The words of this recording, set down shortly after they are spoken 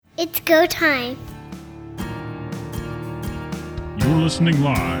It's go time. You're listening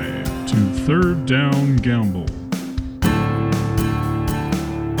live to Third Down Gamble.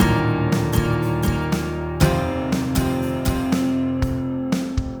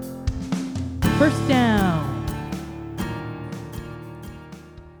 First down.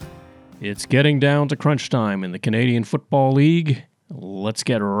 It's getting down to crunch time in the Canadian Football League. Let's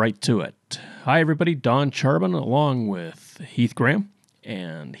get right to it. Hi, everybody. Don Charbon along with Heath Graham.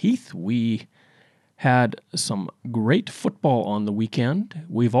 And Heath, we had some great football on the weekend.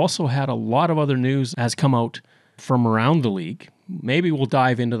 We've also had a lot of other news has come out from around the league. Maybe we'll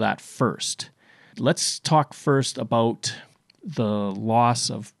dive into that first. Let's talk first about the loss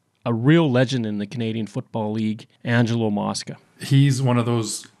of a real legend in the Canadian Football League, Angelo Mosca. He's one of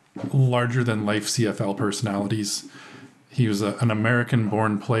those larger-than-life CFL personalities. He was an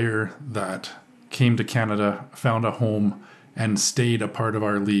American-born player that came to Canada, found a home, and stayed a part of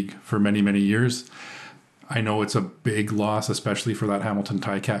our league for many, many years. I know it's a big loss, especially for that Hamilton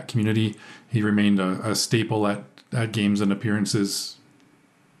Ticat community. He remained a staple at games and appearances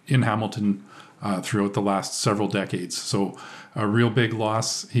in Hamilton throughout the last several decades. So a real big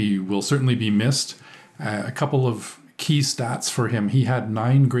loss. He will certainly be missed. A couple of key stats for him. He had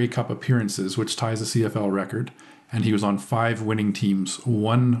 9 Grey Cup appearances, which ties a CFL record. And he was on 5 winning teams,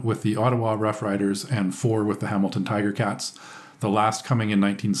 1 with the Ottawa Rough Riders and 4 with the Hamilton Tiger Cats, the last coming in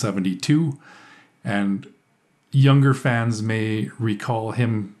 1972. And younger fans may recall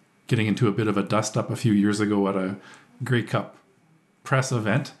him getting into a bit of a dust-up a few years ago at a Grey Cup press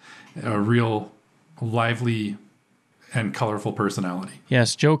event, a real lively and colorful personality.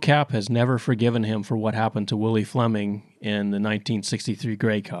 Yes, Joe Kapp has never forgiven him for what happened to Willie Fleming in the 1963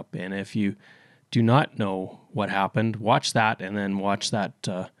 Grey Cup. And if you do not know what happened, watch that and then watch that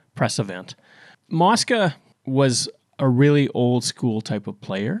press event. Mosca was a really old school type of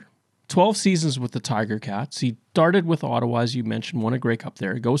player. 12 seasons with the Tiger Cats. He started with Ottawa, as you mentioned, won a Grey Cup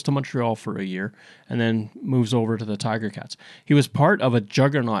there. He goes to Montreal for a year and then moves over to the Tiger Cats. He was part of a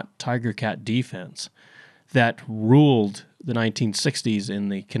juggernaut Tiger Cat defense that ruled the 1960s in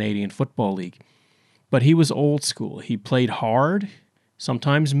the Canadian Football League. But he was old school. He played hard,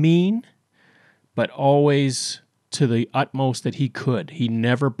 sometimes mean, but always to the utmost that he could. He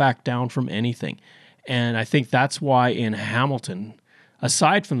never backed down from anything. And I think that's why in Hamilton,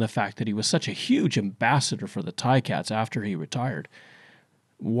 aside from the fact that he was such a huge ambassador for the Ticats after he retired,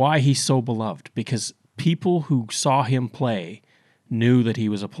 why he's so beloved. Because people who saw him play knew that he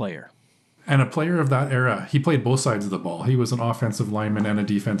was a player. And a player of that era, he played both sides of the ball. He was an offensive lineman and a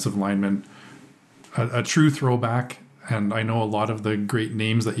defensive lineman, a true throwback. And I know a lot of the great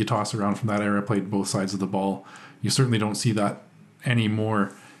names that you toss around from that era played both sides of the ball. You certainly don't see that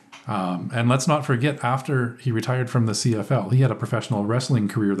anymore. And let's not forget, after he retired from the CFL, he had a professional wrestling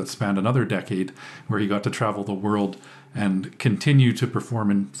career that spanned another decade where he got to travel the world and continue to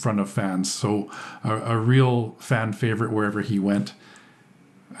perform in front of fans. So a real fan favorite wherever he went,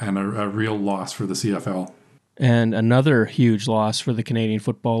 and a real loss for the CFL. And another huge loss for the Canadian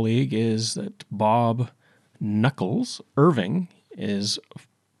Football League is that Bob Knuckles Irving is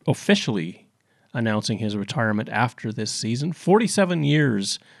officially announcing his retirement after this season. 47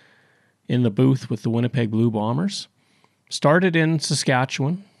 years in the booth with the Winnipeg Blue Bombers. Started in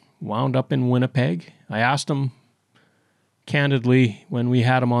Saskatchewan, wound up in Winnipeg. I asked him candidly when we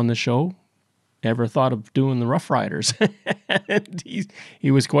had him on the show, ever thought of doing the Rough Riders? And he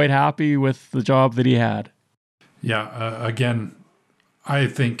was quite happy with the job that he had. Yeah, again, I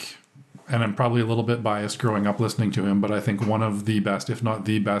think, and I'm probably a little bit biased growing up listening to him, but I think one of the best, if not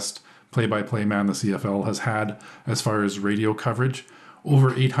the best, play-by-play man the CFL has had as far as radio coverage.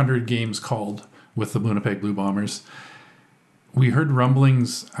 Over 800 games called with the Winnipeg Blue Bombers. We heard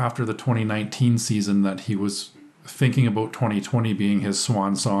rumblings after the 2019 season that he was thinking about 2020 being his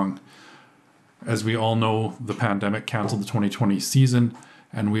swan song. As we all know, the pandemic canceled the 2020 season,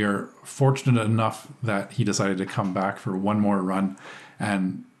 and we are fortunate enough that he decided to come back for one more run.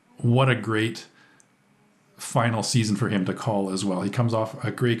 And what a great final season for him to call as well. He comes off a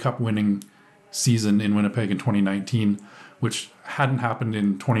Grey Cup winning season in Winnipeg in 2019, which hadn't happened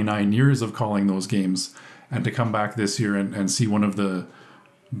in 29 years of calling those games. And to come back this year and see one of the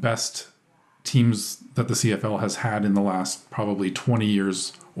best teams that the CFL has had in the last probably 20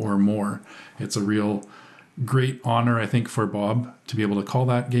 years or more. It's a real great honor, I think, for Bob to be able to call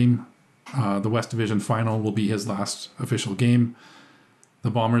that game. The West Division final will be his last official game. The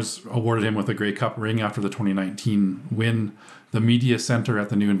Bombers awarded him with a Grey Cup ring after the 2019 win. The media center at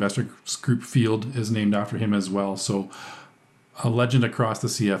the new Investors Group field is named after him as well. So a legend across the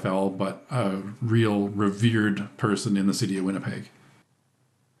CFL, but a real revered person in the city of Winnipeg.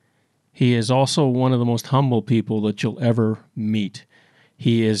 He is also one of the most humble people that you'll ever meet.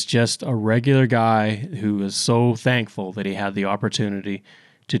 He is just a regular guy who is so thankful that he had the opportunity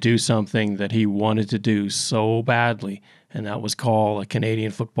to do something that he wanted to do so badly, and that was call a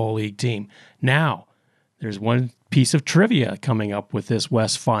Canadian Football League team. Now, there's one piece of trivia coming up with this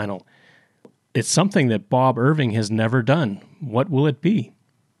West Final. It's something that Bob Irving has never done. What will it be?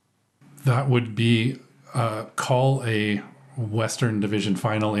 That would be call a Western Division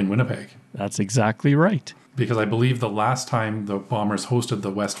Final in Winnipeg. That's exactly right. Because I believe the last time the Bombers hosted the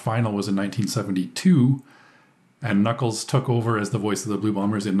West Final was in 1972, and Knuckles took over as the voice of the Blue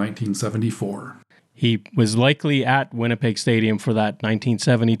Bombers in 1974. He was likely at Winnipeg Stadium for that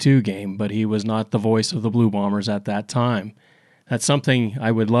 1972 game, but he was not the voice of the Blue Bombers at that time. That's something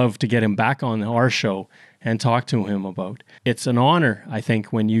I would love to get him back on our show and talk to him about. It's an honor, I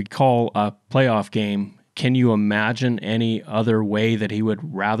think, when you call a playoff game. Can you imagine any other way that he would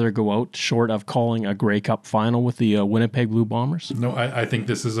rather go out short of calling a Grey Cup final with the Winnipeg Blue Bombers? No, I think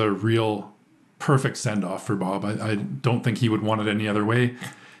this is a real perfect send-off for Bob. I don't think he would want it any other way.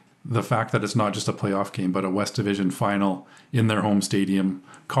 The fact that it's not just a playoff game, but a West Division final in their home stadium,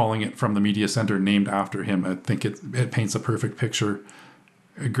 calling it from the media center named after him, I think it paints a perfect picture.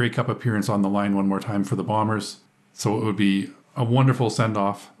 A Grey Cup appearance on the line one more time for the Bombers. So it would be a wonderful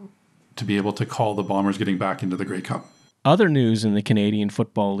send-off to be able to call the Bombers getting back into the Grey Cup. Other news in the Canadian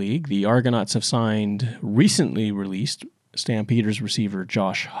Football League, the Argonauts have signed recently released Stampeders receiver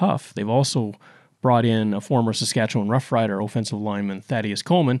Josh Huff. They've also brought in a former Saskatchewan Rough Rider offensive lineman Thaddeus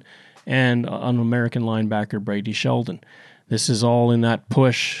Coleman and an American linebacker Brady Sheldon. This is all in that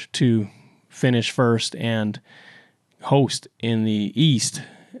push to finish first and host in the East.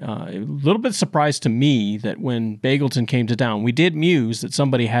 A little bit surprised to me that when Bagleton came to town, we did muse that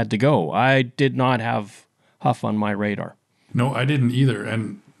somebody had to go. I did not have Huff on my radar. No, I didn't either.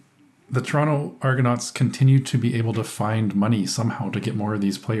 And the Toronto Argonauts continue to be able to find money somehow to get more of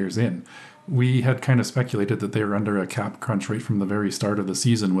these players in. We had kind of speculated that they were under a cap crunch right from the very start of the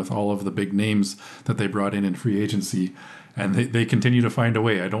season with all of the big names that they brought in free agency. And they continue to find a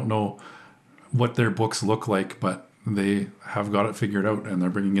way. I don't know what their books look like, but they have got it figured out, and they're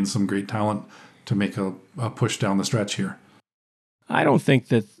bringing in some great talent to make a push down the stretch here. I don't think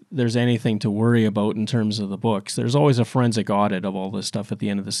that there's anything to worry about in terms of the books. There's always a forensic audit of all this stuff at the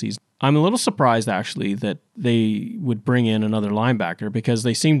end of the season. I'm a little surprised, actually, that they would bring in another linebacker because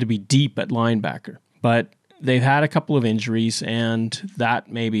they seem to be deep at linebacker. But they've had a couple of injuries, and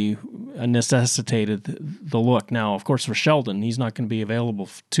that maybe necessitated the look. Now, of course, for Sheldon, he's not going to be available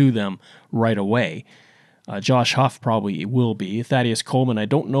to them right away. Josh Huff probably will be. Thaddeus Coleman, I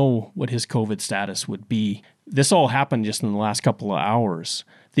don't know what his COVID status would be. This all happened just in the last couple of hours.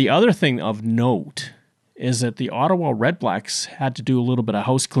 The other thing of note is that the Ottawa Redblacks had to do a little bit of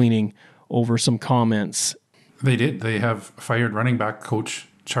house cleaning over some comments. They did. They have fired running back coach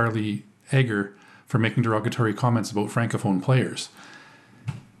Charlie Egger for making derogatory comments about Francophone players.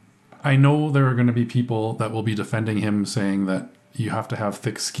 I know there are going to be people that will be defending him, saying that you have to have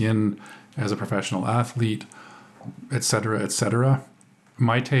thick skin as a professional athlete, etc., etc.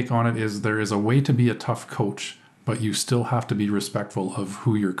 My take on it is there is a way to be a tough coach, but you still have to be respectful of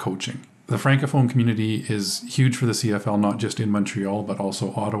who you're coaching. The Francophone community is huge for the CFL, not just in Montreal, but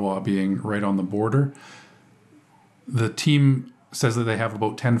also Ottawa being right on the border. The team says that they have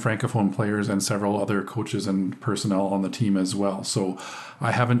about 10 Francophone players and several other coaches and personnel on the team as well. So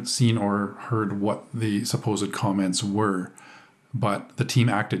I haven't seen or heard what the supposed comments were, but the team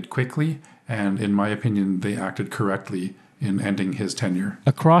acted quickly, and in my opinion, they acted correctly in ending his tenure.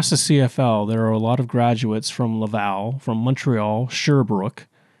 Across the CFL, there are a lot of graduates from Laval, from Montreal, Sherbrooke.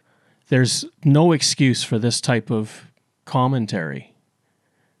 There's no excuse for this type of commentary.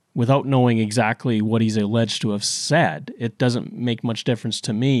 Without knowing exactly what he's alleged to have said, it doesn't make much difference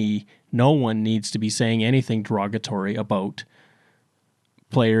to me. No one needs to be saying anything derogatory about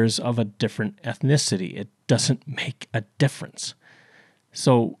players of a different ethnicity. It doesn't make a difference.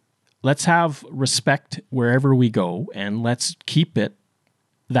 So let's have respect wherever we go, and let's keep it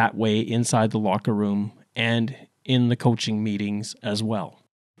that way inside the locker room and in the coaching meetings as well.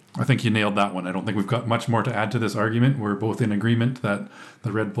 I think you nailed that one. I don't think we've got much more to add to this argument. We're both in agreement that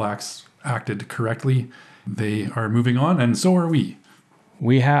the Red Blacks acted correctly. They are moving on, and so are we.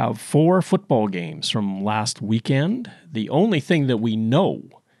 We have 4 football games from last weekend. The only thing that we know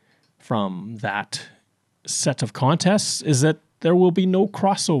from that set of contests is that there will be no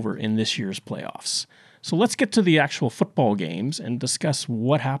crossover in this year's playoffs. So let's get to the actual football games and discuss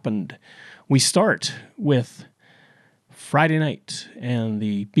what happened. We start with Friday night, and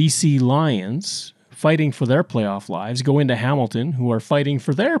the BC Lions fighting for their playoff lives, go into Hamilton, who are fighting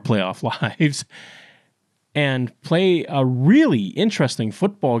for their playoff lives, and play a really interesting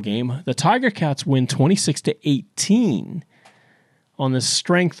football game. The Tiger Cats win 26-18 on the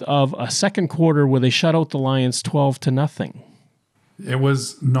strength of a second quarter where they shut out the Lions 12-0. It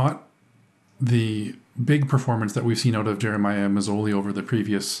was not the big performance that we've seen out of Jeremiah Masoli over the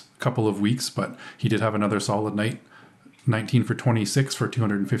previous couple of weeks, but he did have another solid night. 19 for 26 for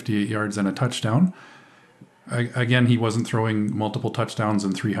 258 yards and a touchdown. Again, he wasn't throwing multiple touchdowns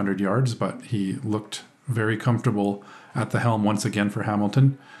and 300 yards, but he looked very comfortable at the helm once again for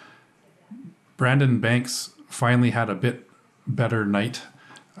Hamilton. Brandon Banks finally had a bit better night.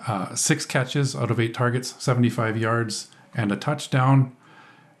 6 catches out of 8 targets, 75 yards and a touchdown,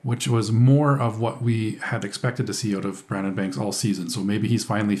 which was more of what we had expected to see out of Brandon Banks all season. So maybe he's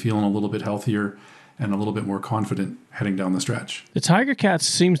finally feeling a little bit healthier and a little bit more confident heading down the stretch. The Tiger Cats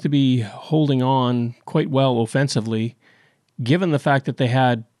seems to be holding on quite well offensively, given the fact that they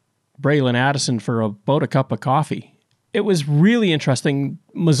had Braylon Addison for about a cup of coffee. It was really interesting.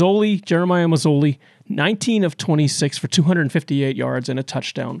 Jeremiah Masoli, 19 of 26 for 258 yards and a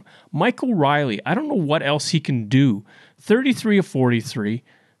touchdown. Michael Riley, I don't know what else he can do. 33 of 43,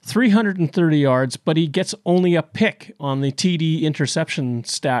 330 yards, but he gets only a pick on the TD interception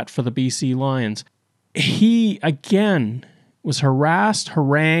stat for the BC Lions. He, again, was harassed,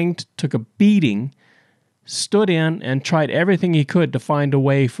 harangued, took a beating, stood in, and tried everything he could to find a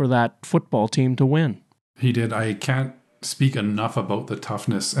way for that football team to win. He did. I can't speak enough about the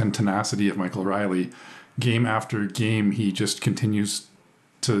toughness and tenacity of Michael Riley. Game after game, he just continues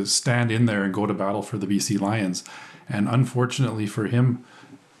to stand in there and go to battle for the BC Lions. And unfortunately for him,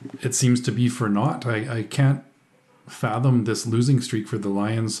 it seems to be for naught. I can't fathom this losing streak for the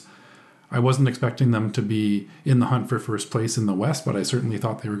Lions. I wasn't expecting them to be in the hunt for first place in the West, but I certainly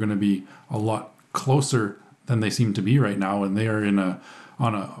thought they were going to be a lot closer than they seem to be right now. And they are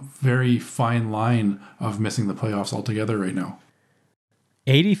on a very fine line of missing the playoffs altogether right now.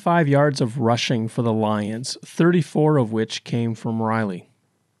 85 yards of rushing for the Lions, 34 of which came from Riley.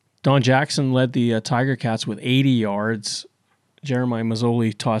 Don Jackson led the Tiger Cats with 80 yards. Jeremiah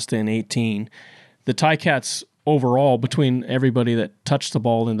Masoli tossed in 18. The Ticats overall, between everybody that touched the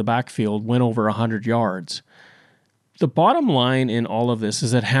ball in the backfield, went over 100 yards. The bottom line in all of this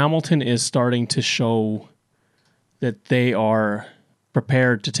is that Hamilton is starting to show that they are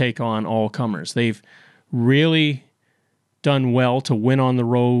prepared to take on all comers. They've really done well to win on the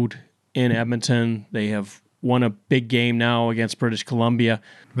road in Edmonton. They have won a big game now against British Columbia.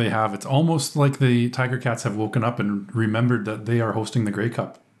 They have. It's almost like the Tiger Cats have woken up and remembered that they are hosting the Grey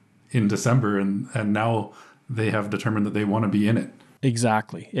Cup in December, and now they have determined that they want to be in it.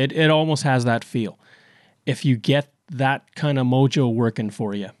 Exactly. It almost has that feel. If you get that kind of mojo working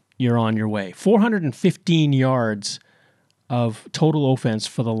for you, you're on your way. 415 yards of total offense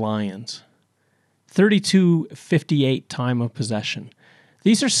for the Lions. 32-58 time of possession.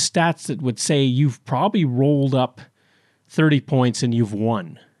 These are stats that would say you've probably rolled up 30 points and you've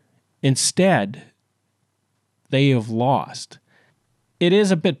won. Instead, they have lost. It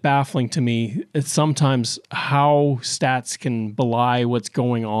is a bit baffling to me sometimes how stats can belie what's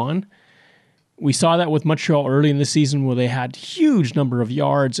going on. We saw that with Montreal early in the season where they had huge number of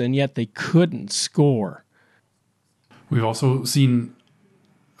yards and yet they couldn't score. We've also seen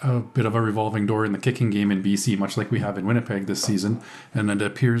a bit of a revolving door in the kicking game in BC, much like we have in Winnipeg this season. And it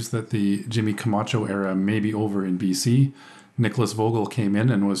appears that the Jimmy Camacho era may be over in BC. Nicholas Vogel came in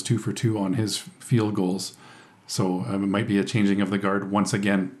and was 2 for 2 on his field goals. So it might be a changing of the guard once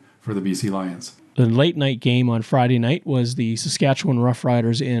again for the BC Lions. The late night game on Friday night was the Saskatchewan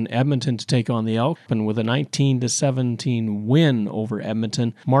Roughriders in Edmonton to take on the Elk, and with a 19-17 win over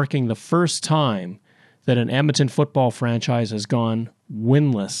Edmonton, marking the first time that an Edmonton football franchise has gone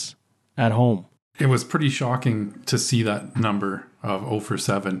winless at home. It was pretty shocking to see that number of 0 for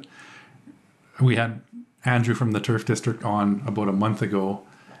 7. We had Andrew from the Turf District on about a month ago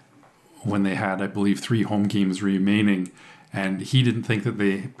when they had, I believe, 3 home games remaining, and he didn't think that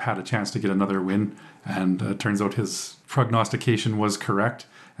they had a chance to get another win, and it turns out his prognostication was correct,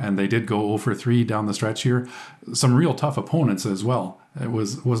 and they did go 0 for 3 down the stretch here. Some real tough opponents as well. It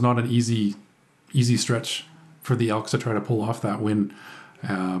was not an easy stretch for the Elks to try to pull off that win.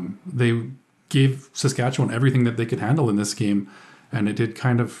 They gave Saskatchewan everything that they could handle in this game, and it did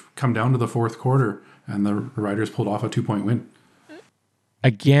kind of come down to the fourth quarter, and the Riders pulled off a 2-point win.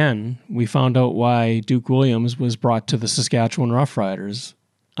 Again, we found out why Duke Williams was brought to the Saskatchewan Roughriders.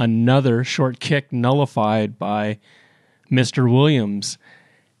 Another short kick nullified by Mr. Williams.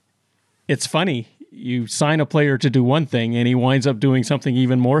 It's funny, you sign a player to do one thing, and he winds up doing something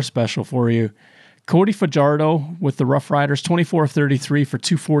even more special for you. Cody Fajardo with the Rough Riders, 24 of 33 for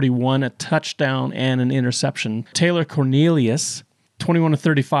 241, a touchdown and an interception. Taylor Cornelius, 21 of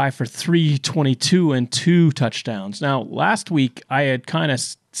 35 for 322 and 2 touchdowns. Now, last week I had kind of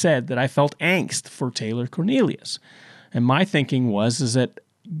said that I felt angst for Taylor Cornelius. And my thinking was that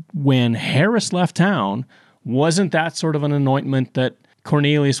when Harris left town, wasn't that sort of an anointment that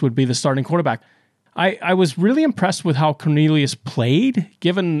Cornelius would be the starting quarterback? I was really impressed with how Cornelius played,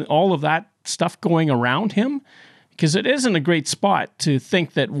 given all of that stuff going around him, because it isn't a great spot to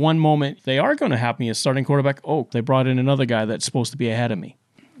think that one moment they are going to have me as starting quarterback. Oh, they brought in another guy that's supposed to be ahead of me.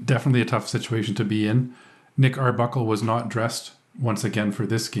 Definitely a tough situation to be in. Nick Arbuckle was not dressed once again for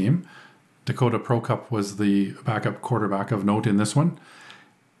this game. Dakota Prokop was the backup quarterback of note in this one.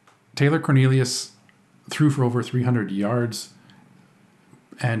 Taylor Cornelius threw for over 300 yards,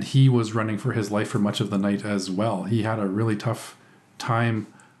 and he was running for his life for much of the night as well. He had a really tough time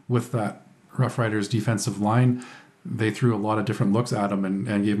with that Rough Riders defensive line. They threw a lot of different looks at him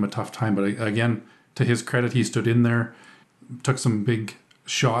and gave him a tough time. But again, to his credit, he stood in there, took some big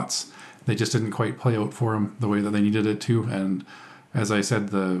shots. They just didn't quite play out for him the way that they needed it to. And as I said,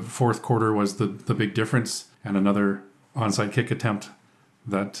 the fourth quarter was the big difference, and another onside kick attempt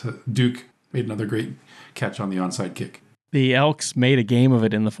that Duke made another great catch on the onside kick. The Elks made a game of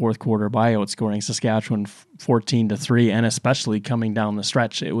it in the fourth quarter by outscoring Saskatchewan 14-3, and especially coming down the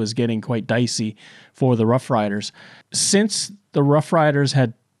stretch, it was getting quite dicey for the Rough Riders. Since the Rough Riders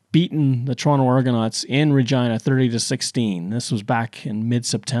had beaten the Toronto Argonauts in Regina 30-16, this was back in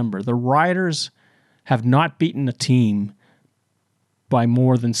mid-September, the Riders have not beaten a team by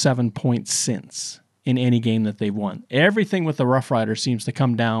more than 7 points since in any game that they've won. Everything with the Rough Riders seems to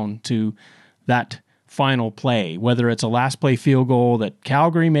come down to that final play, whether it's a last play field goal that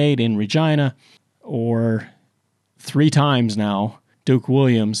Calgary made in Regina, or 3 times now Duke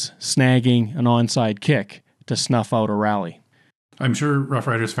Williams snagging an onside kick to snuff out a rally. I'm sure Rough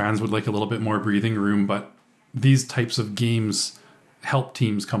Riders fans would like a little bit more breathing room, but these types of games help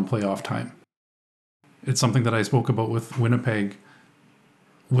teams come playoff time. It's something that I spoke about with Winnipeg.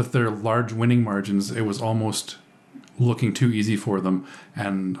 With their large winning margins, it was almost looking too easy for them,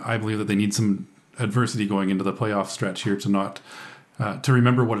 and I believe that they need some adversity going into the playoff stretch here to not to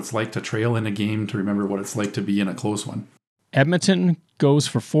remember what it's like to trail in a game, to remember what it's like to be in a close one. Edmonton goes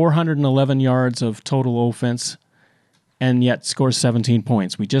for 411 yards of total offense and yet scores 17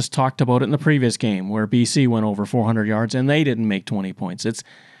 points. We just talked about it in the previous game where BC went over 400 yards and they didn't make 20 points.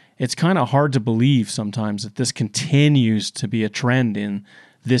 It's kind of hard to believe sometimes that this continues to be a trend in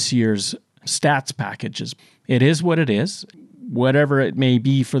this year's stats packages. It is what it is. Whatever it may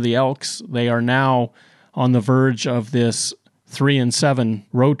be for the Elks, they are now on the verge of this 3-7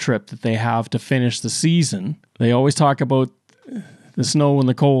 road trip that they have to finish the season. They always talk about the snow and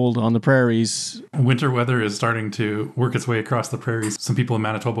the cold on the prairies. Winter weather is starting to work its way across the prairies. Some people in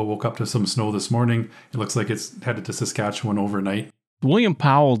Manitoba woke up to some snow this morning. It looks like it's headed to Saskatchewan overnight. William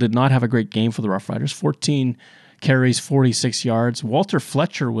Powell did not have a great game for the Rough Riders. 14 carries, 46 yards. Walter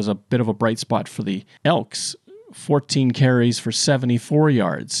Fletcher was a bit of a bright spot for the Elks. 14 carries for 74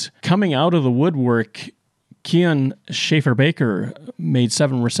 yards. Coming out of the woodwork, Keon Schaefer-Baker made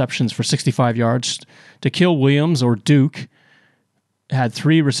 7 receptions for 65 yards. Takil Williams, or Duke, had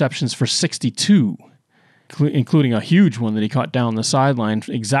 3 receptions for 62, including a huge one that he caught down the sideline,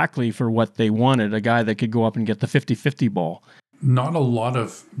 exactly for what they wanted, a guy that could go up and get the 50-50 ball. Not a lot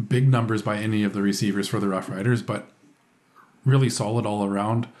of big numbers by any of the receivers for the Rough Riders, but really solid all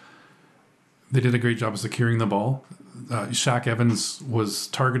around. They did a great job of securing the ball. Shaq Evans was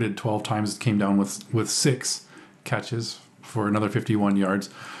targeted 12 times, came down with 6 catches for another 51 yards.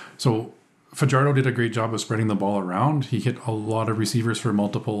 So Fajardo did a great job of spreading the ball around. He hit a lot of receivers for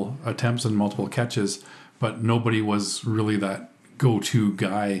multiple attempts and multiple catches, but nobody was really that go-to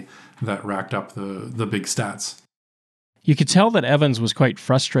guy that racked up the big stats. You could tell that Evans was quite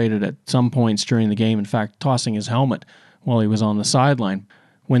frustrated at some points during the game, in fact, tossing his helmet while he was on the sideline.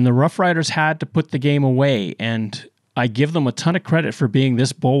 When the Rough Riders had to put the game away, and I give them a ton of credit for being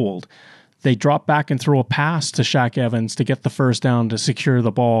this bold, they drop back and throw a pass to Shaq Evans to get the first down to secure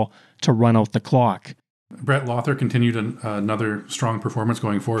the ball to run out the clock. Brett Lothar continued another strong performance,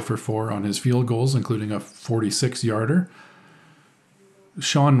 going 4 for 4 on his field goals, including a 46-yarder.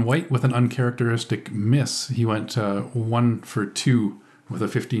 Sean White with an uncharacteristic miss. He went 1 for 2 with a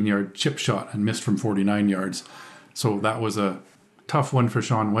 15-yard chip shot and missed from 49 yards. So that was a tough one for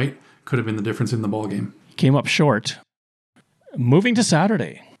Sean White. Could have been the difference in the ball game. He came up short. Moving to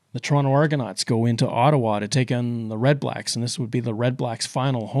Saturday, the Toronto Argonauts go into Ottawa to take on the Red Blacks, and this would be the Red Blacks'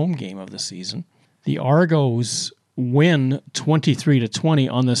 final home game of the season. The Argos win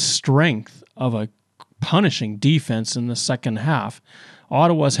 23-20 on the strength of a punishing defense in the second half.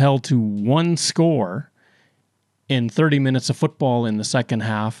 Ottawa's held to one score in 30 minutes of football in the second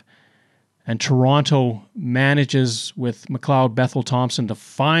half, and Toronto manages with McLeod Bethel Thompson to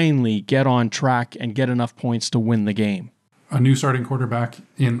finally get on track and get enough points to win the game. A new starting quarterback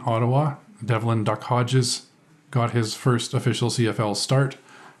in Ottawa, Devlin Duck Hodges, got his first official CFL start,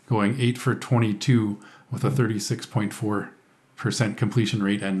 going 8 for 22 with a 36.4% completion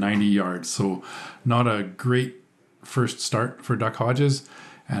rate and 90 yards. So not a great first start for Duck Hodges,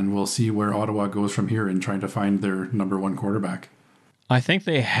 and we'll see where Ottawa goes from here in trying to find their number one quarterback. I think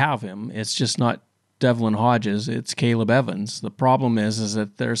they have him. It's just not Devlin Hodges. It's Caleb Evans. The problem is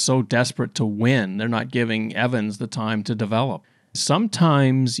that they're so desperate to win, they're not giving Evans the time to develop.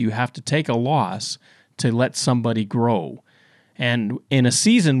 Sometimes you have to take a loss to let somebody grow. And in a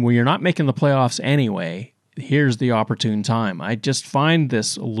season where you're not making the playoffs anyway, here's the opportune time. I just find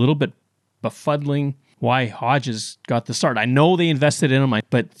this a little bit befuddling why Hodges got the start. I know they invested in him,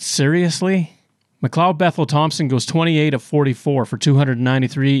 but seriously? McLeod Bethel Thompson goes 28 of 44 for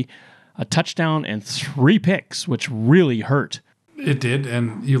 293, a touchdown and 3 picks, which really hurt. It did,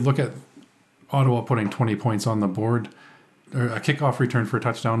 and you look at Ottawa putting 20 points on the board, or a kickoff return for a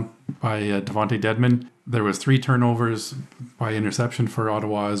touchdown by Devontae Dedman. There was 3 turnovers by interception for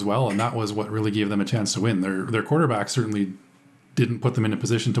Ottawa as well, and that was what really gave them a chance to win. Their quarterback certainly didn't put them in a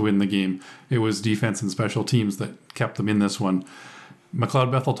position to win the game. It was defense and special teams that kept them in this one.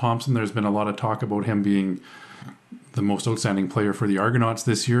 McLeod Bethel Thompson, there's been a lot of talk about him being the most outstanding player for the Argonauts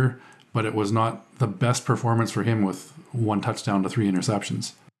this year, but it was not the best performance for him with 1 touchdown to 3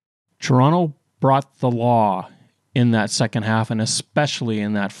 interceptions. Toronto brought the law in that second half, and especially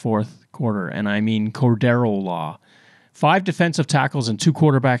in that fourth quarter, and I mean Cordero law. 5 defensive tackles and 2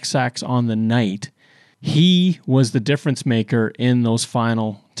 quarterback sacks on the night. He was the difference maker in those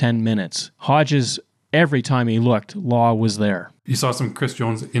final 10 minutes. Hodges, every time he looked, Law was there. You saw some Chris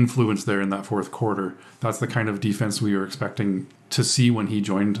Jones influence there in that fourth quarter. That's the kind of defense we were expecting to see when he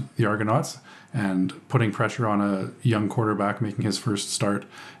joined the Argonauts, and putting pressure on a young quarterback making his first start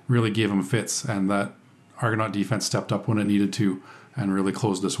really gave him fits, and that Argonaut defense stepped up when it needed to and really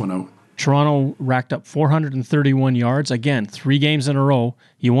closed this one out. Toronto racked up 431 yards. Again, 3 games in a row.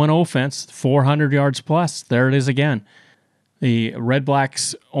 You won offense, 400 yards plus. There it is again. The Red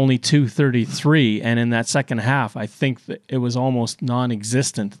Blacks only 233, and in that second half, I think that it was almost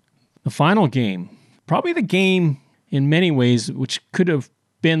non-existent. The final game, probably the game in many ways which could have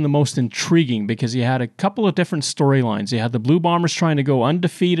been the most intriguing, because you had a couple of different storylines. You had the Blue Bombers trying to go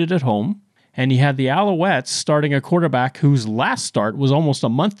undefeated at home, and you had the Alouettes starting a quarterback whose last start was almost a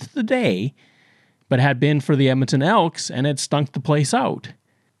month to the day, but had been for the Edmonton Elks and had stunk the place out.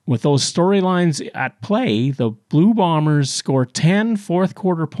 With those storylines at play, the Blue Bombers score 10 fourth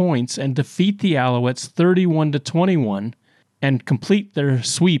quarter points and defeat the Alouettes 31-21 and complete their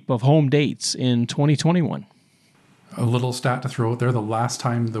sweep of home dates in 2021. A little stat to throw out there. The last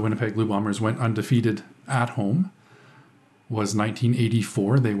time the Winnipeg Blue Bombers went undefeated at home was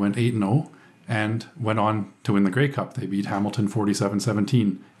 1984. They went 8-0 and went on to win the Grey Cup. They beat Hamilton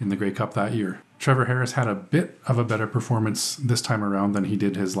 47-17 in the Grey Cup that year. Trevor Harris had a bit of a better performance this time around than he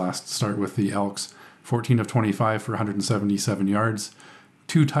did his last start with the Elks. 14 of 25 for 177 yards,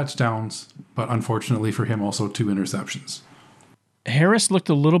 2 touchdowns, but unfortunately for him also 2 interceptions. Harris looked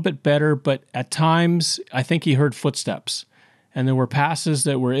a little bit better, but at times I think he heard footsteps, and there were passes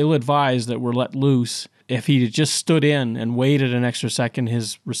that were ill-advised that were let loose. If he had just stood in and waited an extra second,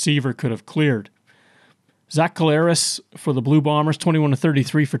 his receiver could have cleared. Zach Collaros for the Blue Bombers,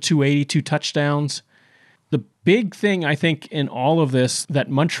 21-33 for 280, 2 touchdowns. The big thing, I think, in all of this that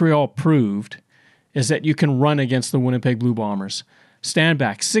Montreal proved is that you can run against the Winnipeg Blue Bombers.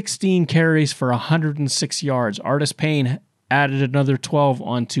 Standback, 16 carries for 106 yards. Artis Payne added another 12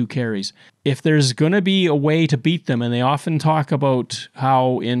 on 2 carries. If there's going to be a way to beat them, and they often talk about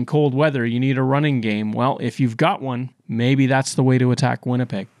how in cold weather you need a running game, well, if you've got one, maybe that's the way to attack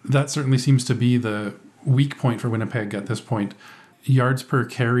Winnipeg. That certainly seems to be the weak point for Winnipeg at this point. Yards per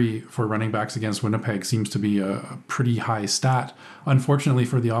carry for running backs against Winnipeg seems to be a pretty high stat. Unfortunately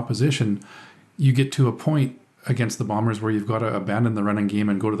for the opposition, you get to a point against the Bombers where you've got to abandon the running game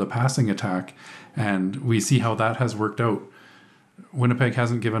and go to the passing attack, and we see how that has worked out. Winnipeg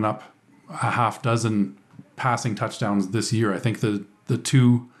hasn't given up a half dozen passing touchdowns this year. I think the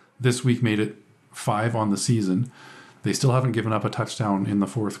 2 this week made it 5 on the season. They still haven't given up a touchdown in the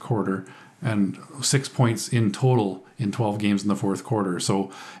fourth quarter, and 6 points in total in 12 games in the fourth quarter.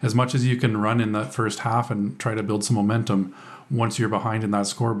 So as much as you can run in that first half and try to build some momentum, once you're behind in that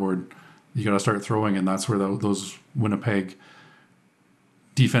scoreboard, you got to start throwing, and that's where those Winnipeg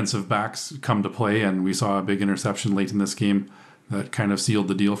defensive backs come to play, and we saw a big interception late in this game that kind of sealed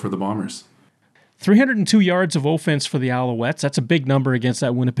the deal for the Bombers. 302 yards of offense for the Alouettes. That's a big number against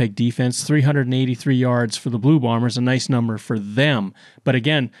that Winnipeg defense. 383 yards for the Blue Bombers, a nice number for them. But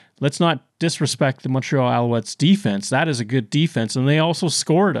again, let's not disrespect the Montreal Alouettes defense. That is a good defense, and they also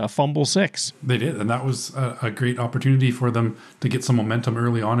scored a fumble 6. They did, and that was a great opportunity for them to get some momentum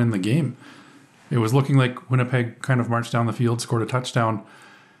early on in the game. It was looking like Winnipeg kind of marched down the field, scored a touchdown.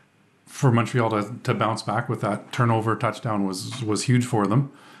 For Montreal to bounce back with that turnover touchdown was huge for them.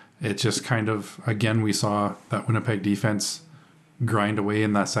 It just kind of, again, we saw that Winnipeg defense grind away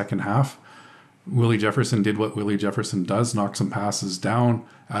in that second half. Willie Jefferson did what Willie Jefferson does, knock some passes down.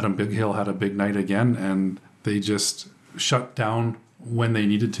 Adam Bighill had a big night again, and they just shut down when they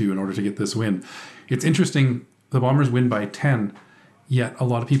needed to in order to get this win. It's interesting, the Bombers win by 10, yet a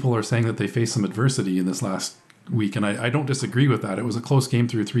lot of people are saying that they faced some adversity in this last week, and I don't disagree with that. It was a close game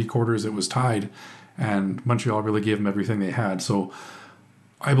through 3 quarters. It was tied, and Montreal really gave them everything they had. So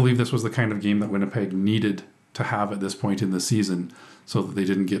I believe this was the kind of game that Winnipeg needed to have at this point in the season so that they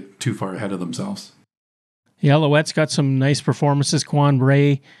didn't get too far ahead of themselves. The Alouettes got some nice performances. Quan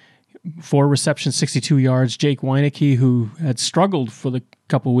Bray, 4 receptions, 62 yards. Jake Weineke, who had struggled for the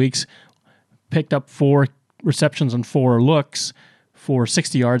couple weeks, picked up 4 receptions and 4 looks for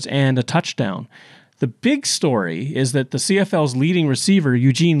 60 yards and a touchdown. The big story is that the CFL's leading receiver,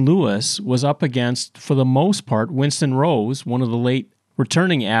 Eugene Lewis, was up against, for the most part, Winston Rose, one of the late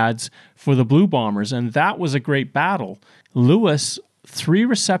returning ads for the Blue Bombers, and that was a great battle. Lewis, 3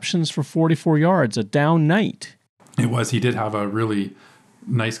 receptions for 44 yards, a down night. It was. He did have a really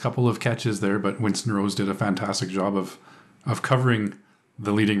nice couple of catches there, but Winston Rose did a fantastic job of covering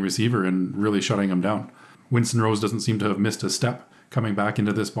the leading receiver and really shutting him down. Winston Rose doesn't seem to have missed a step coming back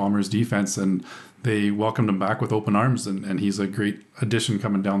into this Bombers defense, and they welcomed him back with open arms, and he's a great addition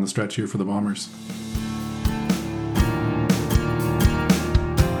coming down the stretch here for the Bombers.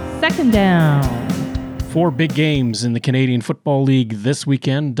 Second down. 4 big games in the Canadian Football League this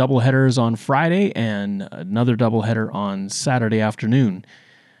weekend. Doubleheaders on Friday and another doubleheader on Saturday afternoon.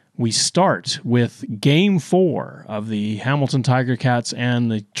 We start with Game 4 of the Hamilton Tiger Cats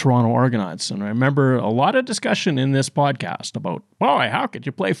and the Toronto Argonauts. And I remember a lot of discussion in this podcast about, boy, how could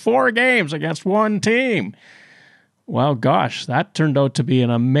you play 4 games against one team? Well, gosh, that turned out to be an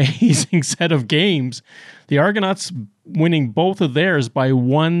amazing set of games. The Argonauts winning both of theirs by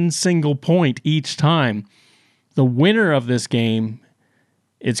 1 single point each time. The winner of this game,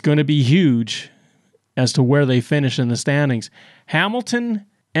 it's going to be huge as to where they finish in the standings. Hamilton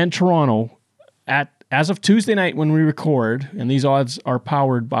and Toronto, as of Tuesday night when we record, and these odds are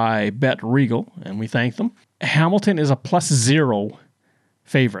powered by Bet Regal, and we thank them, Hamilton is a +0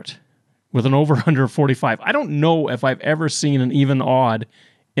 favorite with an over-under of 45. I don't know if I've ever seen an even odd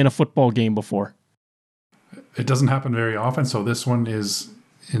in a football game before. It doesn't happen very often, so this one is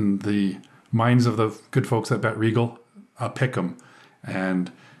in the minds of the good folks at Bet Regal, a pick'em,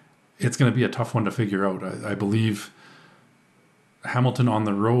 and it's going to be a tough one to figure out. I believe Hamilton on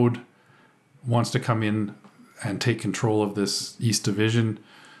the road wants to come in and take control of this East Division.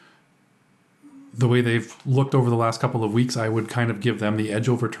 The way they've looked over the last couple of weeks, I would kind of give them the edge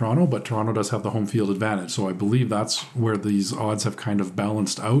over Toronto, but Toronto does have the home field advantage. So I believe that's where these odds have kind of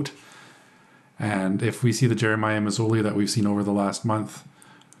balanced out. And if we see the Jeremiah Masoli that we've seen over the last month,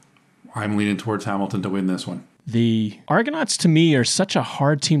 I'm leaning towards Hamilton to win this one. The Argonauts, to me, are such a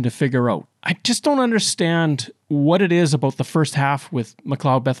hard team to figure out. I just don't understand what it is about the first half with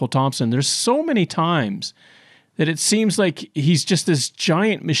McLeod Bethel-Thompson. There's so many times that it seems like he's just this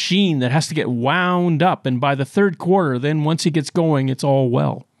giant machine that has to get wound up, and by the third quarter, then once he gets going, it's all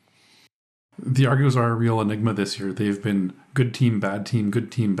well. The Argos are a real enigma this year. They've been good team, bad team,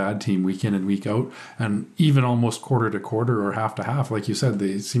 good team, bad team, week in and week out, and even almost quarter to quarter or half to half. Like you said,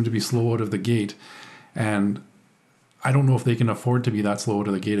 they seem to be slow out of the gate, and I don't know if they can afford to be that slow out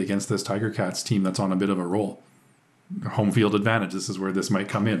of the gate against this Tiger Cats team that's on a bit of a roll. Home field advantage, this is where this might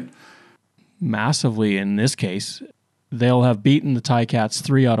come in. Massively in this case. They'll have beaten the Ticats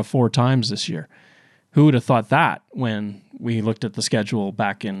 3 out of 4 times this year. Who would have thought that when we looked at the schedule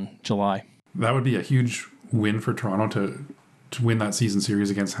back in July? That would be a huge win for Toronto to win that season series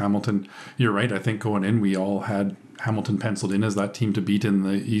against Hamilton. You're right, I think going in, we all had Hamilton penciled in as that team to beat in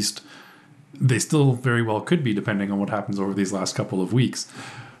the East. They still very well could be, depending on what happens over these last couple of weeks.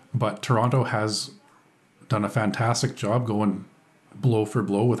 But Toronto has done a fantastic job going blow for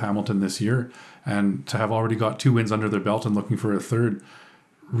blow with Hamilton this year, and to have already got 2 wins under their belt and looking for a third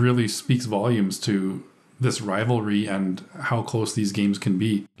really speaks volumes to this rivalry and how close these games can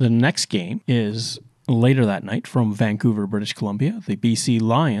be. The next game is Later that night from Vancouver, British Columbia, the BC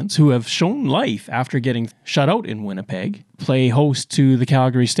Lions, who have shown life after getting shut out in Winnipeg, play host to the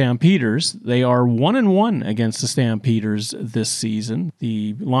Calgary Stampeders. They are 1-1 against the Stampeders this season.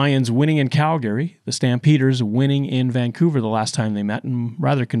 The Lions winning in Calgary, the Stampeders winning in Vancouver the last time they met, and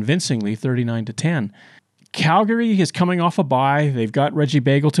rather convincingly 39-10. Calgary is coming off a bye. They've got Reggie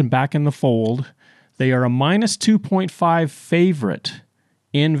Begelton back in the fold. They are a minus 2.5 favorite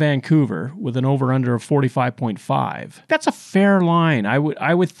in Vancouver with an over-under of 45.5. That's a fair line. I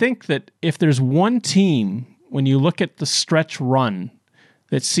would think that if there's one team, when you look at the stretch run,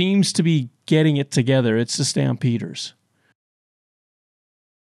 that seems to be getting it together, it's the Stampeders.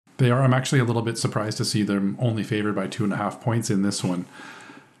 They are. I'm actually a little bit surprised to see them only favored by 2.5 points in this one.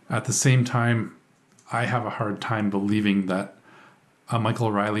 At the same time, I have a hard time believing that a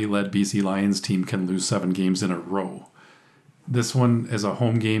Michael Riley-led BC Lions team can lose 7 games in a row. This one is a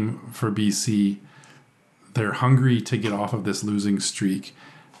home game for BC. They're hungry to get off of this losing streak.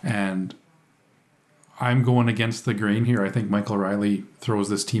 And I'm going against the grain here. I think Michael Riley throws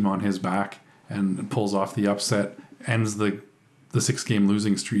this team on his back and pulls off the upset, ends the 6-game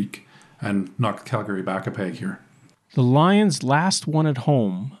losing streak, and knocks Calgary back a peg here. The Lions last won at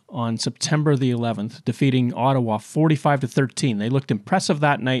home on September the 11th, defeating Ottawa 45-13. They looked impressive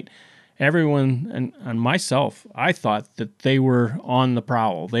that night. Everyone and myself, I thought that they were on the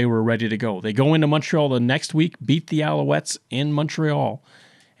prowl. They were ready to go. They go into Montreal the next week, beat the Alouettes in Montreal.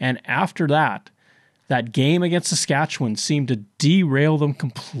 And after that game against Saskatchewan seemed to derail them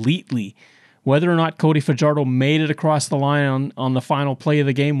completely. Whether or not Cody Fajardo made it across the line on the final play of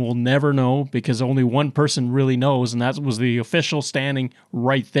the game, we'll never know because only one person really knows, and that was the official standing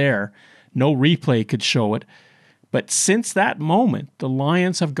right there. No replay could show it. But since that moment, the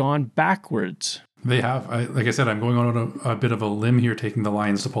Lions have gone backwards. They have. Like I said, I'm going on a bit of a limb here, taking the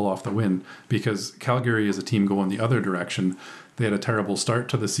Lions to pull off the win, because Calgary is a team going the other direction. They had a terrible start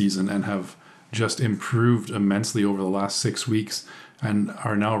to the season and have just improved immensely over the last 6 weeks and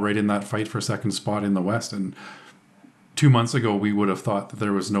are now right in that fight for second spot in the West. And 2 months ago, we would have thought that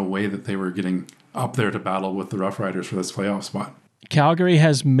there was no way that they were getting up there to battle with the Rough Riders for this playoff spot. Calgary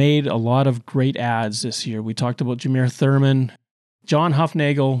has made a lot of great ads this year. We talked about Jameer Thurman, John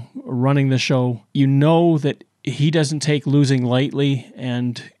Huffnagel running the show. You know that he doesn't take losing lightly,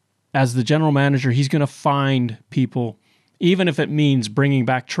 and as the general manager, he's going to find people, even if it means bringing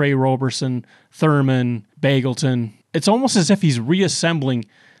back Trey Roberson, Thurman, Begelton. It's almost as if he's reassembling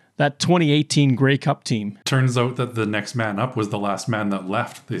that 2018 Grey Cup team. Turns out that the next man up was the last man that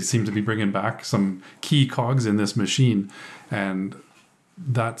left. They seem to be bringing back some key cogs in this machine, and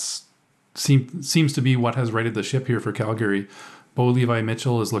that's seems to be what has righted the ship here for Calgary. Bo Levi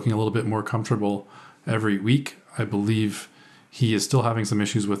Mitchell is looking a little bit more comfortable every week. I believe he is still having some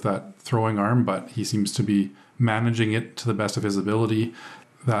issues with that throwing arm, but he seems to be managing it to the best of his ability.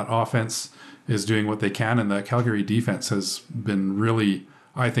 That offense is doing what they can, and that Calgary defense has been really,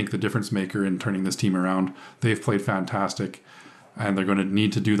 I think, the difference maker in turning this team around. They've played fantastic, and they're going to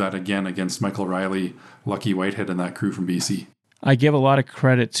need to do that again against Michael Riley, Lucky Whitehead, and that crew from BC. I give a lot of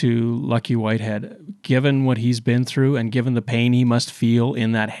credit to Lucky Whitehead, given what he's been through and given the pain he must feel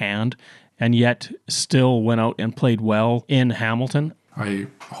in that hand, and yet still went out and played well in Hamilton. I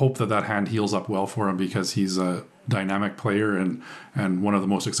hope that hand heals up well for him, because he's a dynamic player and one of the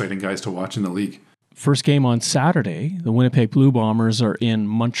most exciting guys to watch in the league. First game on Saturday, the Winnipeg Blue Bombers are in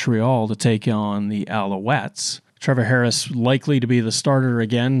Montreal to take on the Alouettes. Trevor Harris likely to be the starter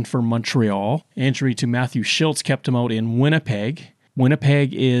again for Montreal. Injury to Matthew Schultz kept him out in Winnipeg.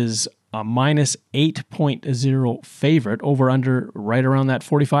 Winnipeg is a minus 8.0 favorite, over under right around that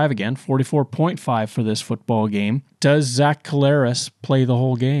 45 again, 44.5 for this football game. Does Zach Collaros play the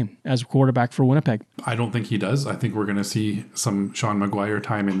whole game as quarterback for Winnipeg? I don't think he does. I think we're going to see some Sean Maguire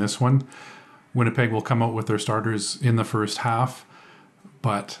time in this one. Winnipeg will come out with their starters in the first half,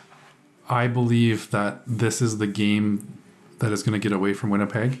 but I believe that this is the game that is going to get away from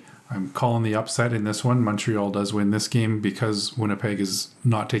Winnipeg. I'm calling the upset in this one. Montreal does win this game because Winnipeg is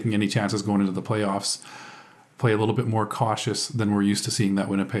not taking any chances going into the playoffs. Play a little bit more cautious than we're used to seeing that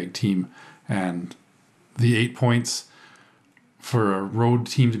Winnipeg team. And the 8 points for a road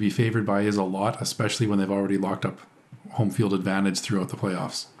team to be favored by is a lot, especially when they've already locked up home field advantage throughout the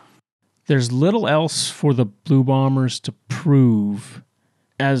playoffs. There's little else for the Blue Bombers to prove.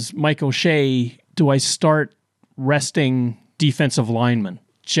 As Mike O'Shea, do I start resting defensive linemen?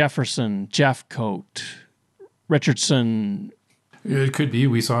 Jefferson, Jeffcoat, Richardson. It could be.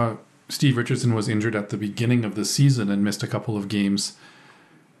 We saw Steve Richardson was injured at the beginning of the season and missed a couple of games.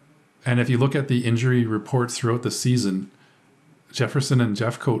 And if you look at the injury reports throughout the season, Jefferson and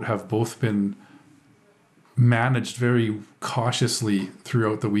Jeffcoat have both been managed very cautiously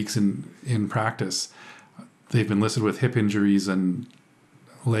throughout the weeks in practice. They've been listed with hip injuries and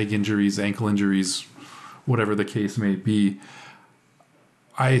leg injuries, ankle injuries, whatever the case may be.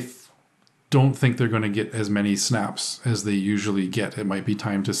 I don't think they're going to get as many snaps as they usually get. It might be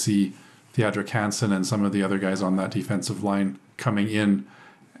time to see Theodric Hansen and some of the other guys on that defensive line coming in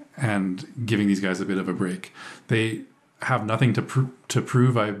and giving these guys a bit of a break. They have nothing to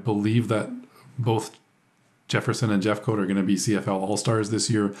prove. I believe that both Jefferson and Jeffcoat are going to be CFL All-Stars this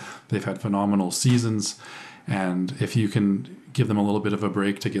year. They've had phenomenal seasons. And if you can give them a little bit of a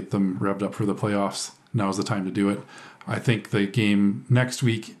break to get them revved up for the playoffs, now's the time to do it. I think the game next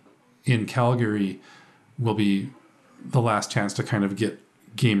week in Calgary will be the last chance to kind of get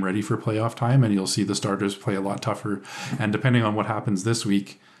game ready for playoff time, and you'll see the starters play a lot tougher. And depending on what happens this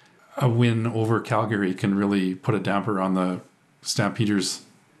week, a win over Calgary can really put a damper on the Stampeders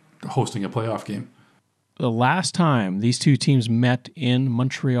hosting a playoff game. The last time these two teams met in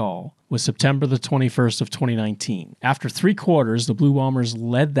Montreal was September the 21st of 2019. After 3 quarters, the Blue Bombers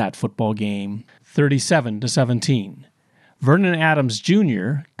led that football game 37-17. Vernon Adams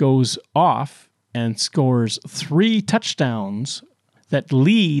Jr. goes off and scores 3 touchdowns that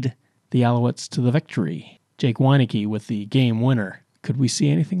lead the Alouettes to the victory. Jake Weineke with the game winner. Could we see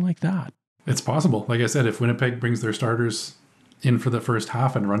anything like that? It's possible. Like I said, if Winnipeg brings their starters in for the first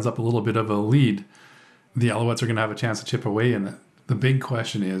half and runs up a little bit of a lead, the Alouettes are going to have a chance to chip away. And the big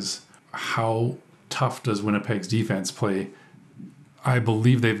question is, how tough does Winnipeg's defense play? I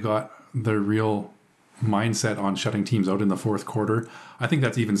believe they've got their real mindset on shutting teams out in the fourth quarter. I think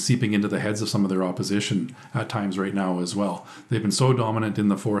that's even seeping into the heads of some of their opposition at times right now as well. They've been so dominant in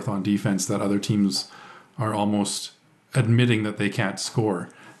the fourth on defense that other teams are almost admitting that they can't score.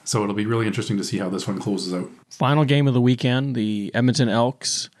 So it'll be really interesting to see how this one closes out. Final game of the weekend, the Edmonton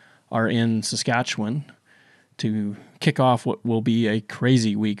Elks are in Saskatchewan to kick off what will be a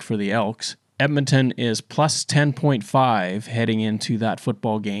crazy week for the Elks. Edmonton is plus 10.5 heading into that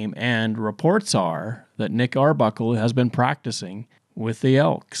football game, and reports are that Nick Arbuckle has been practicing with the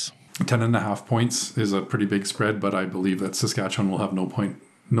Elks. 10.5 points is a pretty big spread, but I believe that Saskatchewan will have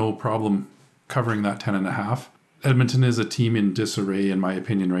no problem covering that 10.5. Edmonton is a team in disarray, in my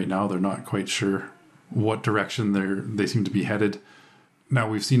opinion, right now. They're not quite sure what direction they seem to be headed. Now,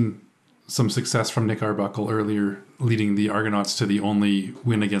 we've seen some success from Nick Arbuckle earlier, leading the Argonauts to the only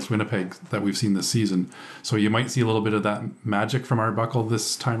win against Winnipeg that we've seen this season. So you might see a little bit of that magic from Arbuckle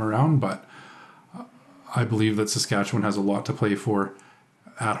this time around, but I believe that Saskatchewan has a lot to play for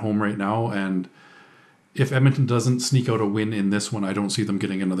at home right now. And if Edmonton doesn't sneak out a win in this one, I don't see them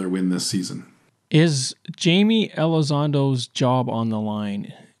getting another win this season. Is Jamie Elizondo's job on the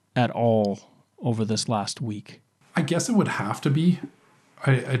line at all over this last week? I guess it would have to be.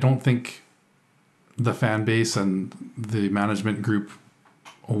 I don't think the fan base and the management group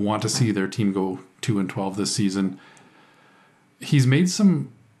want to see their team go 2-12 this season. He's made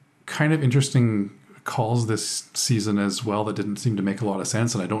some kind of interesting calls this season as well that didn't seem to make a lot of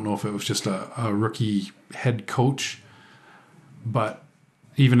sense, and I don't know if it was just a rookie head coach, but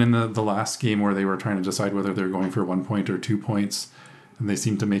even in the last game where they were trying to decide whether they're going for 1 point or 2 points, and they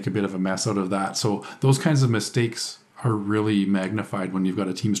seemed to make a bit of a mess out of that. So those kinds of mistakes are really magnified when you've got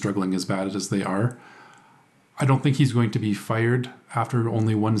a team struggling as bad as they are. I don't think he's going to be fired after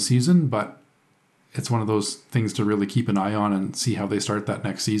only one season, but it's one of those things to really keep an eye on and see how they start that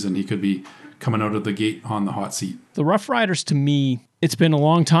next season. He could be coming out of the gate on the hot seat. The Rough Riders, to me, it's been a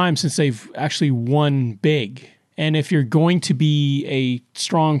long time since they've actually won big. And if you're going to be a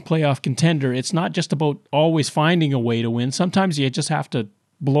strong playoff contender, it's not just about always finding a way to win. Sometimes you just have to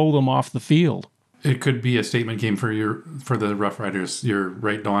blow them off the field. It could be a statement game for the Rough Riders. You're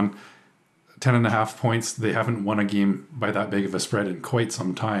right, Don. 10.5 points. They haven't won a game by that big of a spread in quite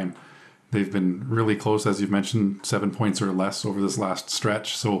some time. They've been really close, as you've mentioned, 7 points or less over this last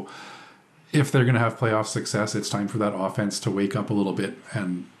stretch. So if they're going to have playoff success, it's time for that offense to wake up a little bit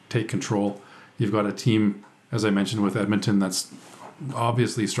and take control. You've got a team, as I mentioned, with Edmonton that's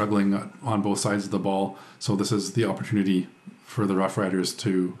obviously struggling on both sides of the ball. So this is the opportunity for the Rough Riders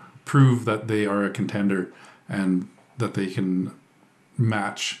to prove that they are a contender and that they can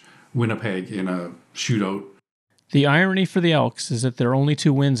match Winnipeg in a shootout. The irony for the Elks is that their only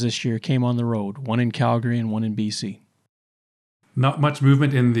 2 wins this year came on the road, one in Calgary and one in BC. Not much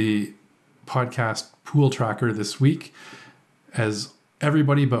movement in the podcast pool tracker this week, as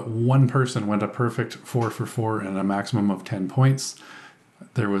everybody but one person went a perfect 4 for 4 and a maximum of 10 points.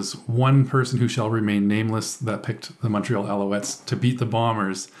 There was one person who shall remain nameless that picked the Montreal Alouettes to beat the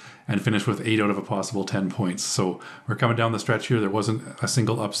Bombers and finish with 8 out of a possible 10 points. So we're coming down the stretch here. There wasn't a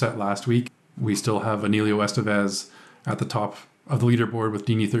single upset last week. We still have Emilio Estevez at the top of the leaderboard with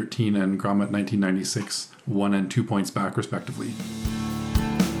Dini 13 and Grommet 1996, 1 and 2 points back respectively.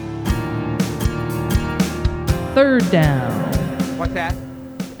 Third down. What's that?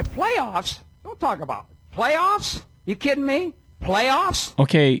 Playoffs? Don't talk about playoffs. You kidding me? Playoffs?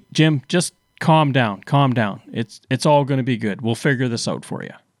 Okay, Jim, just calm down. Calm down. It's all going to be good. We'll figure this out for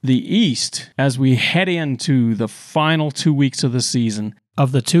you. The East, as we head into the final 2 weeks of the season,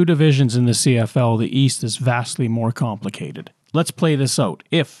 of the two divisions in the CFL, the East is vastly more complicated. Let's play this out.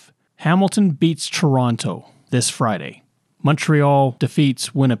 If Hamilton beats Toronto this Friday, Montreal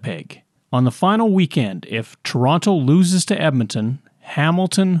defeats Winnipeg. On the final weekend, if Toronto loses to Edmonton,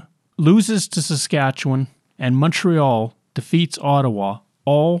 Hamilton loses to Saskatchewan, and Montreal defeats Ottawa,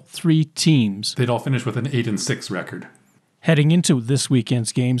 all three teams, they'd all finish with an 8-6 record. Heading into this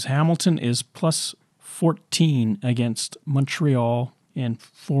weekend's games, Hamilton is plus 14 against Montreal and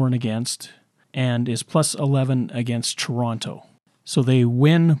 4 and against, and is plus 11 against Toronto. So they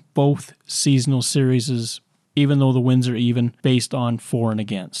win both seasonal series, even though the wins are even, based on 4 and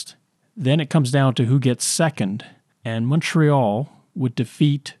against. Then it comes down to who gets second, and Montreal would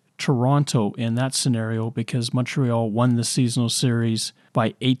defeat Toronto in that scenario because Montreal won the seasonal series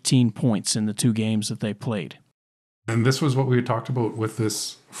by 18 points in the two games that they played. And this was what we had talked about with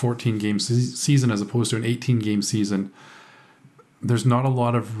this 14-game season as opposed to an 18-game season. There's not a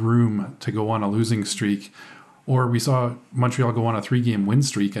lot of room to go on a losing streak. Or we saw Montreal go on a 3-game win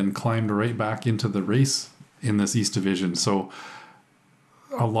streak and climbed right back into the race in this East Division. So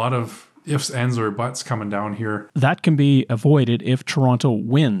a lot of ifs, ands, or buts coming down here. That can be avoided if Toronto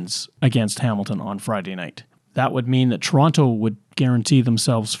wins against Hamilton on Friday night. That would mean that Toronto would guarantee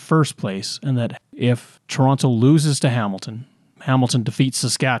themselves first place, and that if Toronto loses to Hamilton, Hamilton defeats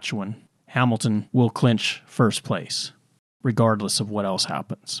Saskatchewan, Hamilton will clinch first place, regardless of what else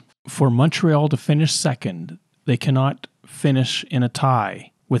happens. For Montreal to finish second, they cannot finish in a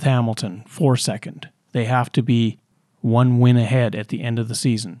tie with Hamilton for second. They have to be one win ahead at the end of the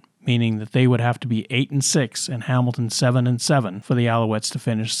season, meaning that they would have to be 8-6 and Hamilton 7-7 for the Alouettes to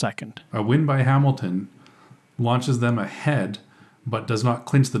finish second. A win by Hamilton launches them ahead, but does not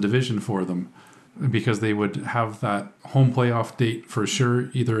clinch the division for them because they would have that home playoff date for sure,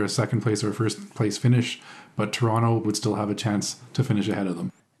 either a second place or a first place finish, but Toronto would still have a chance to finish ahead of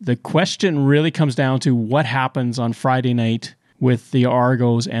them. The question really comes down to what happens on Friday night with the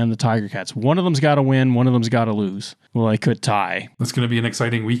Argos and the Tiger Cats. One of them's got to win, one of them's got to lose. Well, they could tie. It's going to be an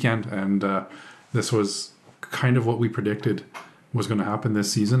exciting weekend, and this was kind of what we predicted was going to happen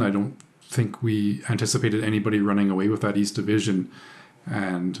this season. I don't think we anticipated anybody running away with that East Division,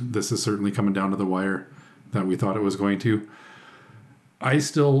 and this is certainly coming down to the wire that we thought it was going to. I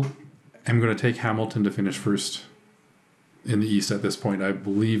still am going to take Hamilton to finish first in the East at this point. I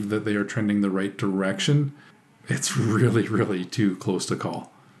believe that they are trending the right direction. It's really, really too close to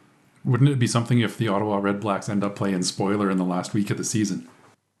call. Wouldn't it be something if the Ottawa Red Blacks end up playing spoiler in the last week of the season?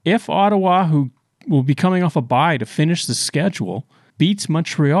 If Ottawa, who will be coming off a bye to finish the schedule, beats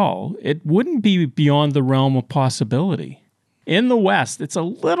Montreal, it wouldn't be beyond the realm of possibility. In the West, it's a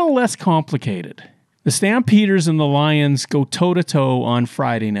little less complicated. The Stampeders and the Lions go toe-to-toe on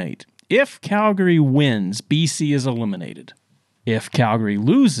Friday night. If Calgary wins, BC is eliminated. If Calgary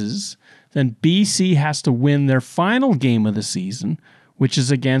loses, then BC has to win their final game of the season, which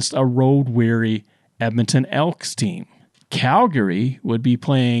is against a road-weary Edmonton Elks team. Calgary would be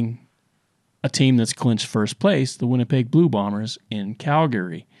playing a team that's clinched first place, the Winnipeg Blue Bombers in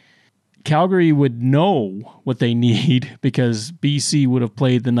Calgary. Calgary would know what they need because BC would have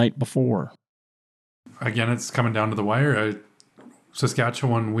played the night before. Again, it's coming down to the wire. A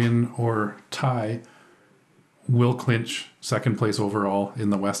Saskatchewan win or tie will clinch second place overall in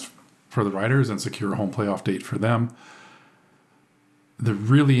the West for the Riders and secure a home playoff date for them. The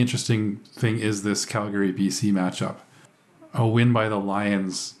really interesting thing is this Calgary-BC matchup. A win by the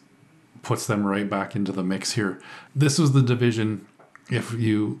Lions puts them right back into the mix here. This was the division, if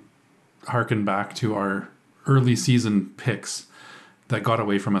you harken back to our early season picks, that got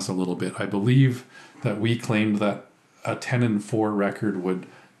away from us a little bit. I believe that we claimed that a 10-4 record would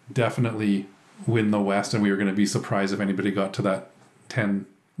definitely win the West, and we were going to be surprised if anybody got to that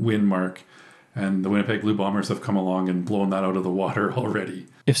 10-win mark. And the Winnipeg Blue Bombers have come along and blown that out of the water already.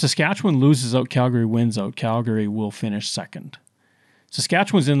 If Saskatchewan loses out, Calgary wins out, Calgary will finish second.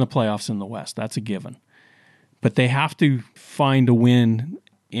 Saskatchewan's in the playoffs in the West. That's a given. But they have to find a win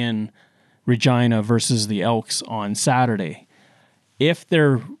in Regina versus the Elks on Saturday. If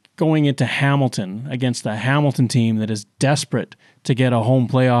they're going into Hamilton against a Hamilton team that is desperate to get a home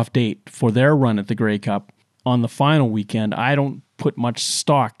playoff date for their run at the Grey Cup, on the final weekend, I don't put much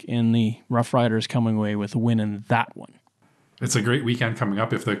stock in the Rough Riders coming away with a win in that one. It's a great weekend coming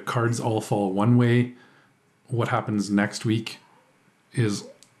up. If the cards all fall one way, what happens next week is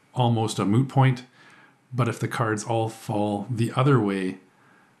almost a moot point. But if the cards all fall the other way,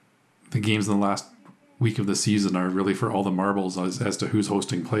 the games in the last week of the season are really for all the marbles as to who's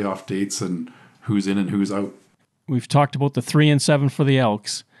hosting playoff dates and who's in and who's out. We've talked about the 3-7 for the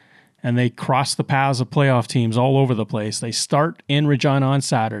Elks, and they cross the paths of playoff teams all over the place. They start in Regina on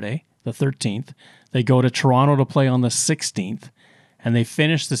Saturday, the 13th. They go to Toronto to play on the 16th, and they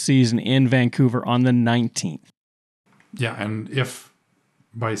finish the season in Vancouver on the 19th. Yeah, and if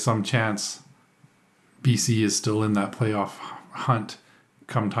by some chance BC is still in that playoff hunt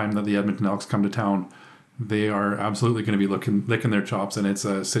come time that the Edmonton Elks come to town, they are absolutely going to be licking their chops, and it's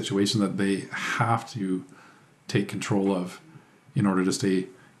a situation that they have to take control of in order to stay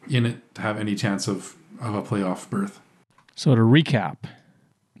in it, to have any chance of a playoff berth. So to recap,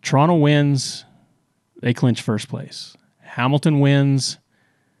 Toronto wins, they clinch first place. Hamilton wins,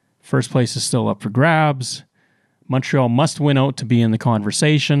 first place is still up for grabs. Montreal must win out to be in the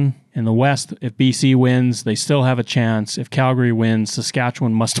conversation. In the West, if BC wins, they still have a chance. If Calgary wins,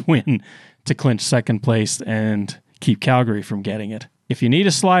 Saskatchewan must win to clinch second place and keep Calgary from getting it. If you need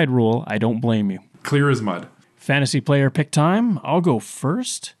a slide rule, I don't blame you. Clear as mud. Fantasy player pick time. I'll go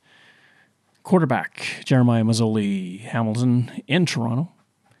first. Quarterback, Jeremiah Mazzoli, Hamilton in Toronto.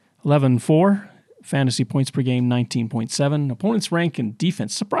 11-4. Fantasy points per game, 19.7. Opponent's rank in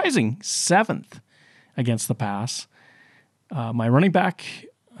defense, surprising, 7th against the pass. My running back,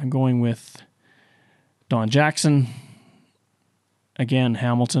 I'm going with Don Jackson. Again,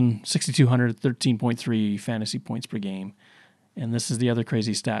 Hamilton, 6,200, 13.3 fantasy points per game. And this is the other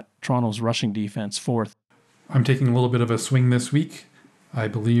crazy stat. Toronto's rushing defense, 4th. I'm taking a little bit of a swing this week. I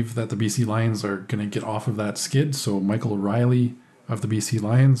believe that the BC Lions are going to get off of that skid. So Michael Riley of the BC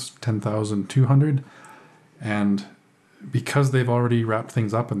Lions, 10,200. And because they've already wrapped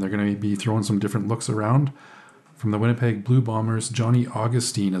things up and they're going to be throwing some different looks around, from the Winnipeg Blue Bombers, Johnny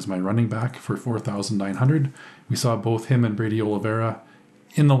Augustine as my running back for 4,900. We saw both him and Brady Oliveira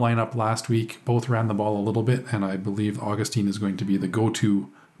in the lineup last week. Both ran the ball a little bit, and I believe Augustine is going to be the go-to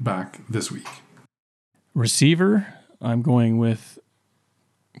back this week. Receiver, I'm going with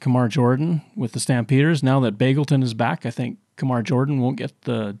Kamar Jordan with the Stampeders. Now that Bagleton is back, I think Kamar Jordan won't get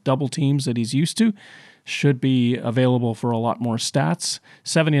the double teams that he's used to. Should be available for a lot more stats.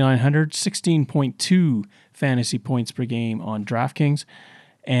 7,900, 16.2 fantasy points per game on DraftKings.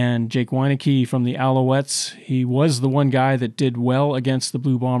 And Jake Weineke from the Alouettes, he was the one guy that did well against the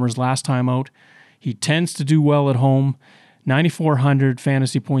Blue Bombers last time out. He tends to do well at home. 9,400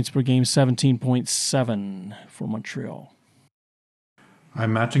 fantasy points per game, 17.7 for Montreal.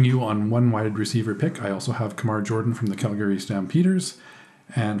 I'm matching you on one wide receiver pick. I also have Kamar Jordan from the Calgary Stampeders.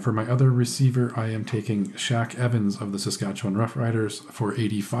 And for my other receiver, I am taking Shaq Evans of the Saskatchewan Roughriders for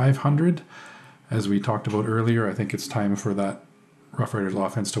 8,500. As we talked about earlier, I think it's time for that Roughriders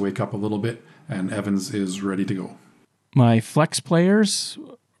offense to wake up a little bit, and Evans is ready to go. My flex players,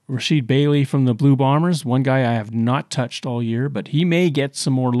 Rashid Bailey from the Blue Bombers, one guy I have not touched all year, but he may get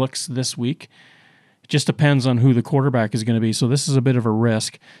some more looks this week. It just depends on who the quarterback is going to be, so this is a bit of a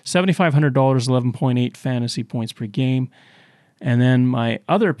risk. $7,500, 11.8 fantasy points per game. And then my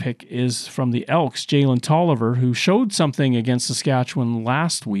other pick is from the Elks, Jalen Tolliver, who showed something against Saskatchewan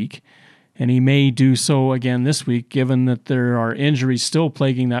last week, and he may do so again this week, given that there are injuries still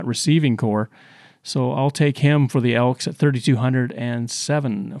plaguing that receiving core. So I'll take him for the Elks at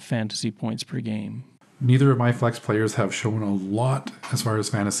 3,207 fantasy points per game. Neither of my flex players have shown a lot as far as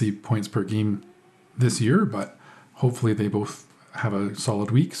fantasy points per game this year, but hopefully they both have a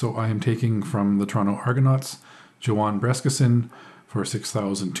solid week. So I am taking from the Toronto Argonauts, Joanne Breskison for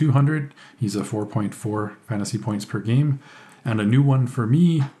 6,200. He's a 4.4 fantasy points per game. And a new one for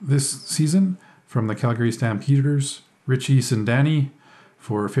me this season from the Calgary Stampeders, Richie Sindani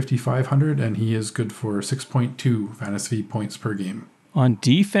for 5,500, and he is good for 6.2 fantasy points per game. On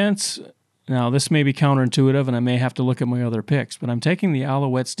defense, now this may be counterintuitive, and I may have to look at my other picks, but I'm taking the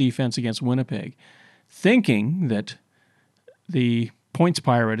Alouettes defense against Winnipeg, thinking that the points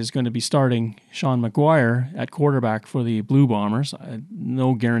pirate is going to be starting Sean McGuire at quarterback for the Blue Bombers.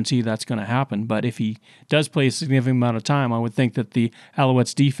 No guarantee that's going to happen, but if he does play a significant amount of time, I would think that the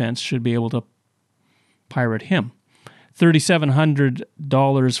Alouettes defense should be able to pirate him.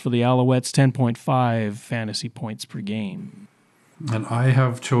 $3,700 for the Alouettes, 10.5 fantasy points per game. And I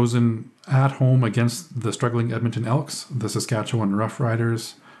have chosen at home against the struggling Edmonton Elks, the Saskatchewan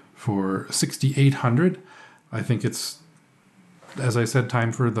Roughriders for 6,800. I think it's as I said,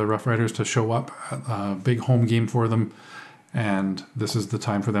 time for the Rough Riders to show up. A big home game for them, and this is the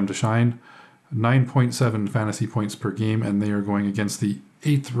time for them to shine. 9.7 fantasy points per game, and they are going against the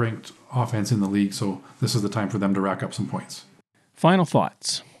 8th ranked offense in the league, so this is the time for them to rack up some points. Final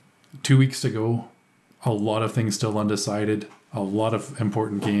thoughts. 2 weeks to go. A lot of things still undecided. A lot of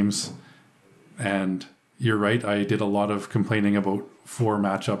important games. And you're right, I did a lot of complaining about 4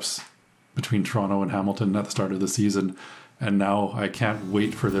 matchups between Toronto and Hamilton at the start of the season. And now I can't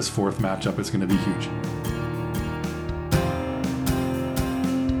wait for this 4th matchup. It's going to be huge.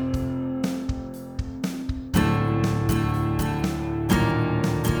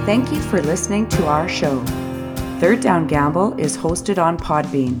 Thank you for listening to our show. Third Down Gamble is hosted on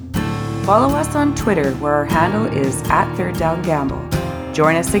Podbean. Follow us on Twitter, where our handle is @ThirdDownGamble.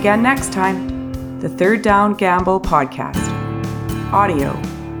 Join us again next time. The Third Down Gamble Podcast. Audio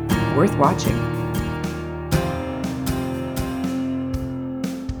worth watching.